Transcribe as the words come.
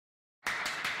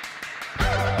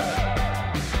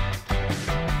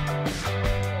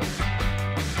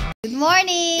Good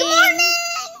morning! Good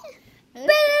morning!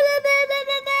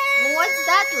 What's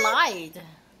that light?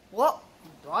 What?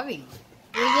 Drawing.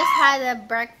 We just had a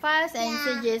breakfast and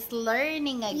she's just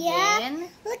learning again. Yeah.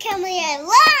 Look how many I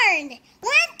learned!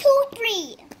 1, 2,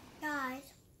 3.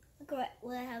 Guys, look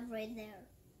what I have right there.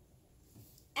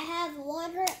 I have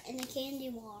water and a candy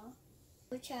bar,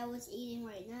 which I was eating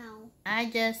right now.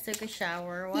 I just took a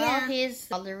shower while he's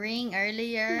coloring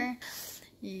earlier.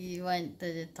 He went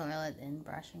to the toilet and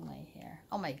brushing my hair.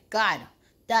 Oh my god,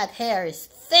 that hair is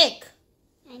thick.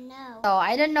 I know. So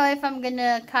I don't know if I'm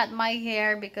gonna cut my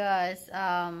hair because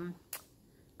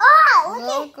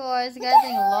look it's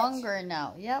getting longer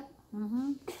now. Yep.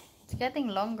 It's getting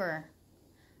longer.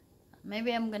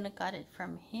 Maybe I'm gonna cut it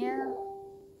from here.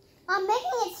 I'm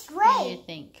making it straight. What do you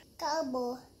think?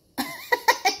 Kalbo.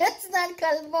 It's not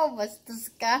kalbo,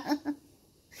 bastos ka.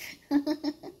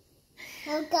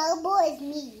 No, kalbo is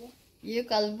me. You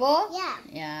kalbo? Yeah.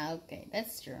 Yeah, okay,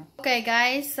 that's true. Okay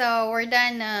guys, so we're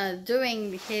done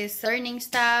doing his learning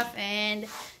stuff and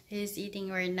he's eating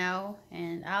right now,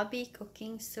 and I'll be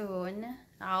cooking soon.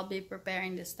 I'll be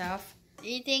preparing the stuff.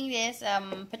 Eating this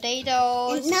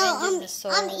potatoes. No, I'm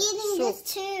eating soup. this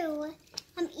too.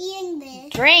 I'm eating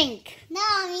this. Drink. No,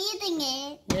 I'm eating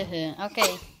it.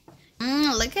 Okay.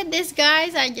 Look at this,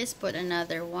 guys. I just put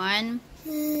another one.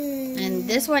 And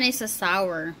this one is a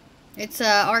sour. It's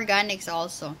organics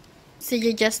also. So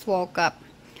you just woke up.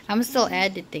 I'm still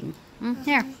editing.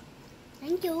 Here.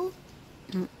 Thank you.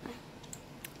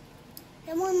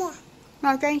 Get one more.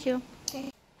 No, thank you.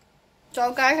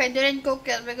 So guys, I didn't cook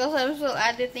yet because I'm still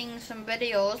editing some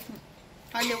videos.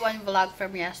 Only one vlog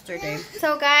from yesterday.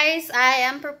 So guys, I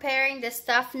am preparing the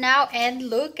stuff now, and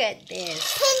look at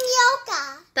this.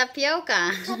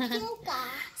 Tapioca.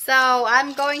 So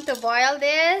I'm going to boil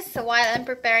this while I'm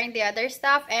preparing the other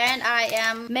stuff, and I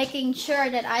am making sure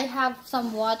that I have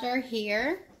some water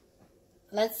here.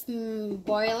 Let's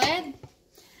boil it.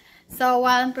 So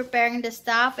while I'm preparing the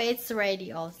stuff, it's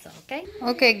ready also, okay?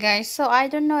 Okay guys, so I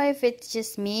don't know if it's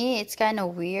just me. It's kind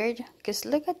of weird because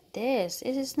look at this.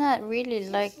 It is not really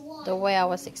like the way I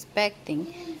was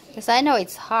expecting. Because I know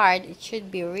it's hard. It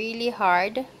should be really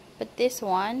hard. But this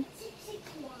one,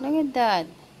 look at that.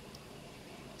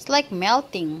 It's like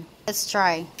melting. Let's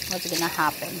try what's gonna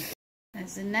happen.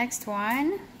 That's the next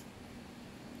one.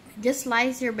 Just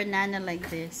slice your banana like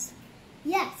this.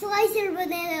 Yeah, slice your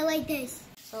banana like this.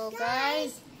 So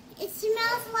guys, it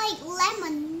smells like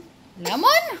lemon.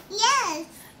 Lemon? Yes.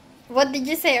 What did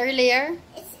you say earlier?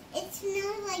 It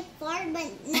smells like fart,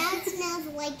 but now it smells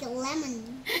like a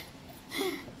lemon.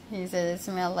 He said it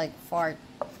smells like fart.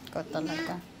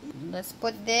 Let's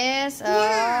put this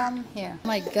here. Oh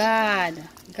my god.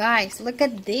 Guys, look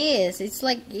at this. It's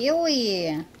like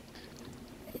ewy.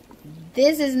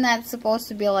 This is not supposed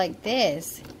to be like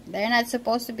this. They're not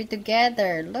supposed to be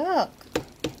together. Look.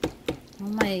 Oh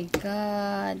my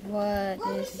god. What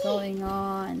is going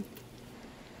on?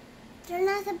 They're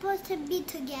not supposed to be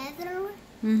together?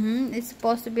 It's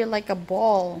supposed to be like a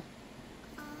ball.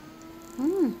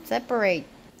 Separate.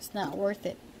 It's not worth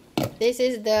it. This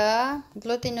is the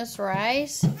glutinous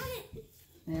rice.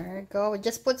 There you go.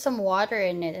 Just put some water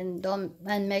in it and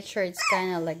make sure it's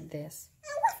kind of like this.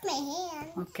 With my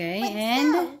hand. Okay,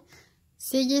 and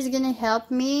CJ is gonna help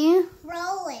me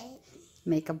roll it.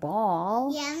 Make a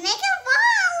ball. Yeah, make a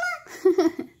ball.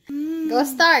 Go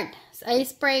start. I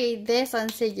spray this on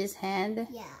CJ's hand.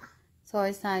 Yeah. So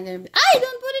it's not gonna be. Ay,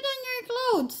 don't put it on your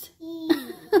clothes.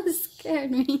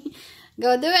 Scared me.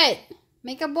 Go do it.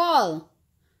 Make a ball.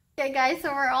 Okay guys, so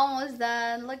we're almost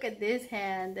done. Look at this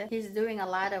hand. He's doing a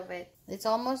lot of it. It's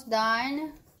almost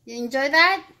done. You enjoy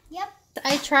that? Yep.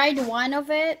 I tried one of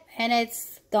it and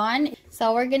it's done.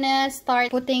 So we're gonna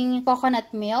start putting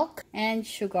coconut milk and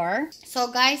sugar. So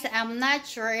guys, I'm not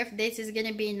sure if this is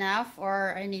gonna be enough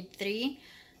or I need 3.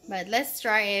 But let's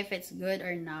try if it's good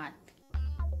or not.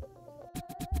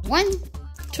 1,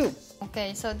 2.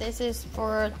 Okay, so this is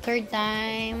for 3rd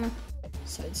time.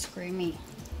 So it's creamy.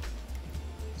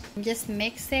 Just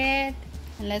mix it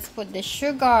and let's put the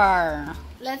sugar.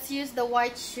 Let's use the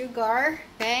white sugar,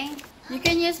 okay? You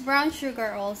can use brown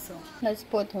sugar also. Let's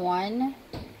put 1.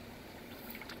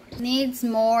 Needs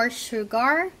more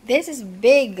sugar. This is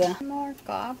big. More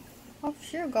cup of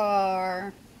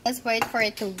sugar. Let's wait for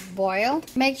it to boil.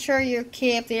 Make sure you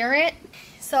stir it.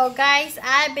 So guys,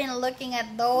 I've been looking at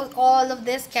all of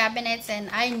these cabinets, and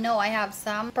I know I have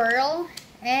some pearl.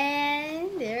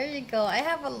 And there you go. I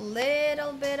have a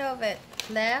little bit of it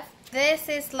left. This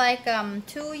is like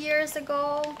 2 years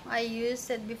ago. I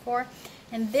used it before.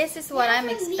 And this is what I'm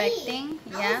expecting.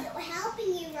 I was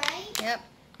helping you, right? Yep.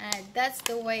 And that's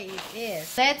the way it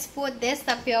is. Let's put this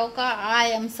tapioca. I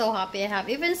am so happy I have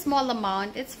even small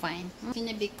amount. It's fine. It's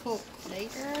gonna be cooked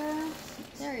later.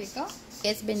 There you go.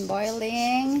 It's been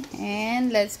boiling.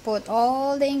 And let's put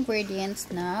all the ingredients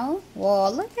now.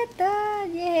 Whoa, look at that.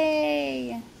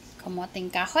 Yay. Kamoting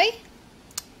kahoy.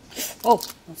 Oh,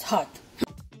 it's hot.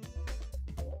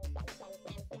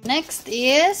 Next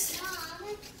is...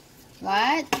 Mom,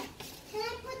 what? can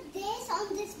I put this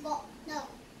on this box? No.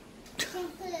 I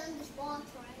can't put it on this box,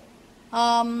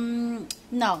 right?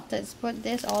 No. Let's put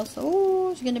this also.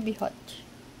 Ooh, it's gonna be hot.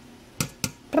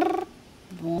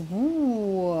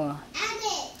 Ooh. Add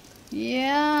it.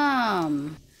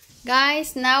 Yum.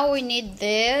 Guys, now we need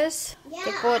this to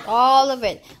Yeah. put all of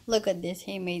it. Look at this.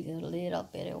 He made a little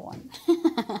bitty one.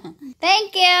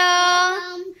 Thank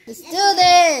you. Let's do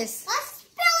this. Let's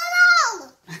spill it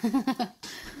all.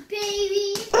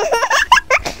 Baby.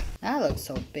 That looks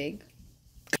so big.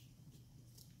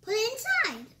 Put it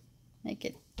inside. Make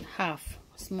it half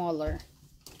smaller.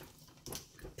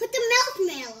 Put the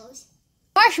marshmallows.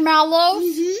 Marshmallows?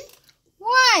 Mm-hmm.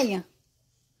 Why?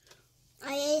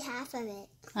 I ate half of it.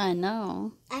 I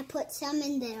know. I put some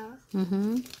in there.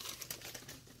 Mm-hmm.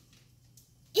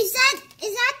 Is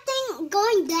that thing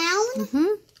going down? Mm-hmm.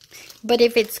 But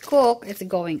if it's cooked, it's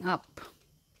going up.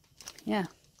 Yeah.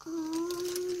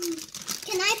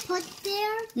 Can I put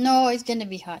there? No, it's gonna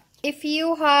be hot. If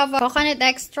you have a coconut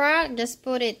extract, just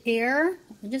put it here.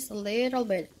 Just a little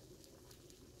bit.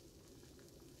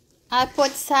 I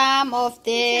put some of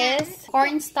this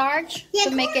cornstarch Yeah,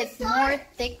 to make it more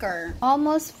thicker.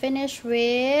 Almost finished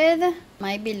with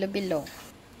my bilo-bilo.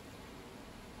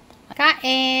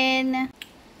 Kain!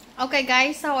 Okay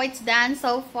guys, so it's done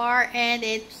so far and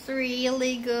it's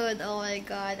really good. Oh my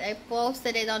god, I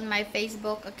posted it on my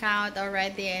Facebook account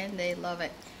already and they love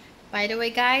it. By the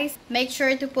way guys, make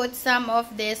sure to put some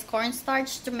of this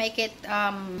cornstarch to make it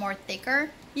more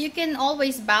thicker. You can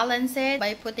always balance it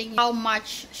by putting how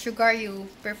much sugar you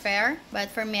prefer. But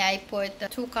for me, I put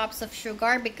 2 cups of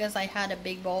sugar because I had a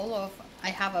big bowl of, I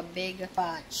have a big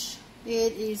batch.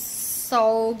 It is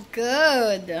so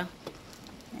good.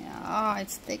 Yeah,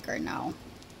 it's thicker now.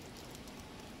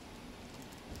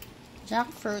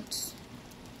 Jackfruits.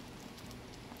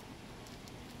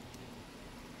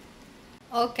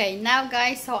 Okay, now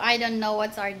guys, so I don't know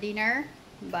what's our dinner,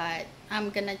 but I'm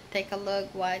gonna take a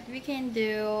look what we can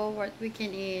do, what we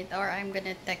can eat, or I'm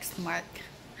gonna text Mark.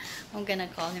 I'm gonna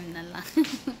call him na lang.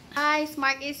 Hi,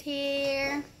 Mark is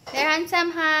here. There,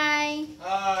 handsome, hi.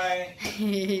 Hi.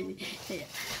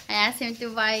 I asked him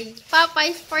to buy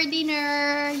Popeyes for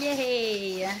dinner.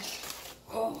 Yay!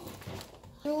 Oh.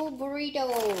 2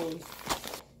 burritos.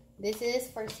 This is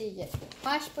for CJ.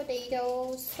 Mashed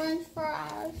potatoes, french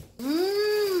fries.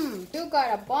 You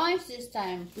got a bunch this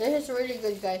time. This is really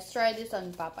good, guys. Try this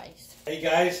on Popeyes. Hey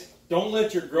guys, don't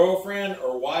let your girlfriend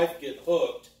or wife get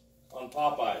hooked on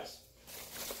Popeyes.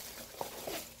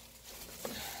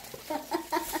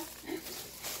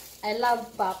 I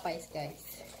love Popeyes,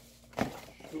 guys.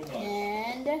 Too much.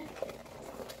 And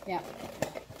yeah.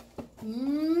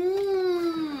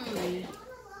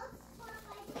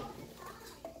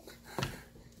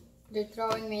 They're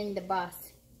throwing me in the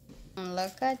bus.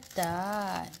 Look at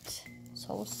that.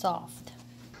 So soft.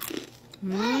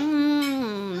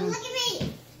 Look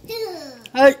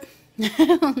at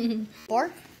me.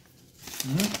 Pork?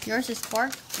 Yours is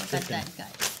pork? Look at that,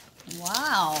 guys.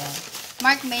 Wow.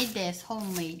 Mark made this.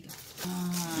 Homemade.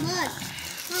 Look.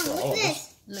 Mom, what's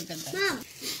this? Look at that.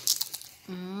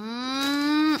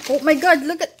 Mom. Oh my god,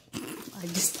 look at... I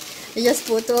just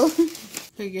put all.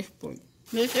 I just put.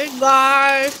 This is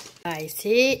guys. I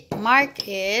see Mark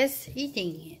is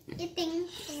eating it. Eating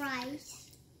rice.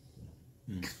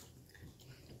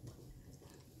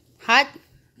 Hot?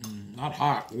 Not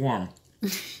hot, warm.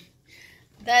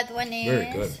 That one is...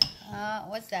 Very good.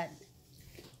 What's that?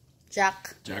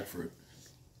 Jackfruit.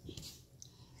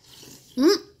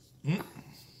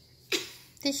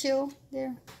 Tissue.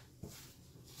 There.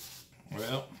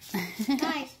 Well.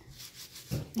 Guys.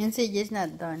 And CJ's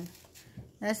not done.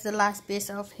 That's the last piece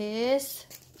of his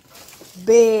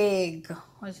big,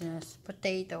 what's this?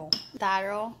 Potato.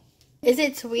 Taro. Is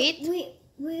it sweet?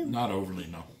 We Not overly,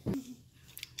 no.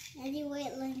 Daddy,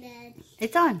 wait, like that.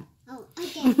 It's on. Oh,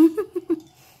 okay.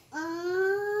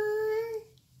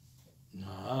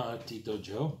 Nah, Tito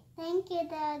Joe. Thank you,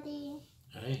 Daddy.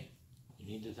 Hey, you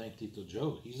need to thank Tito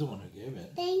Joe. He's the one who gave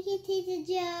it. Thank you, Tita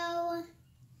Joe.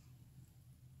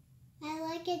 I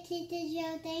like it, Tita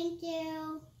Joe. Thank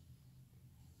you.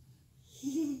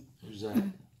 Who's that?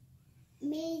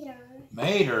 Mater.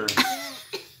 Mater.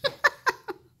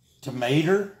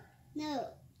 Tomato?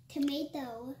 No,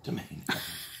 tomato. Tomato.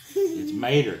 It's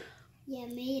mater. Yeah,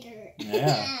 mater.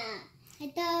 Yeah. I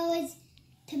thought it was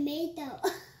tomato.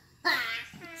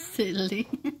 Silly.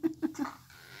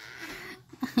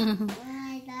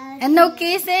 And And no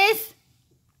kisses?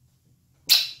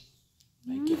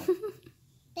 Thank you.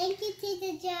 Thank you,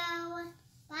 Tita Joe.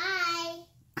 Bye.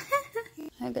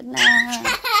 Good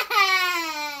night.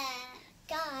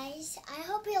 Guys, I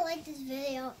hope you liked this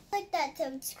video. Click that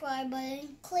subscribe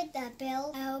button. Click that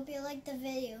bell. I hope you liked the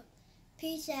video.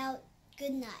 Peace out.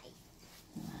 Good night.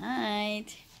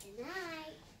 Night. Good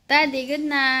night. Daddy, good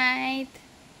night.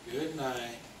 Good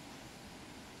night.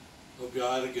 Hope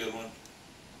y'all had a good one.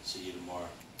 See you tomorrow.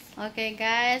 Okay,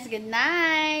 guys. Good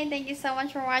night. Thank you so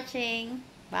much for watching.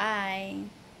 Bye.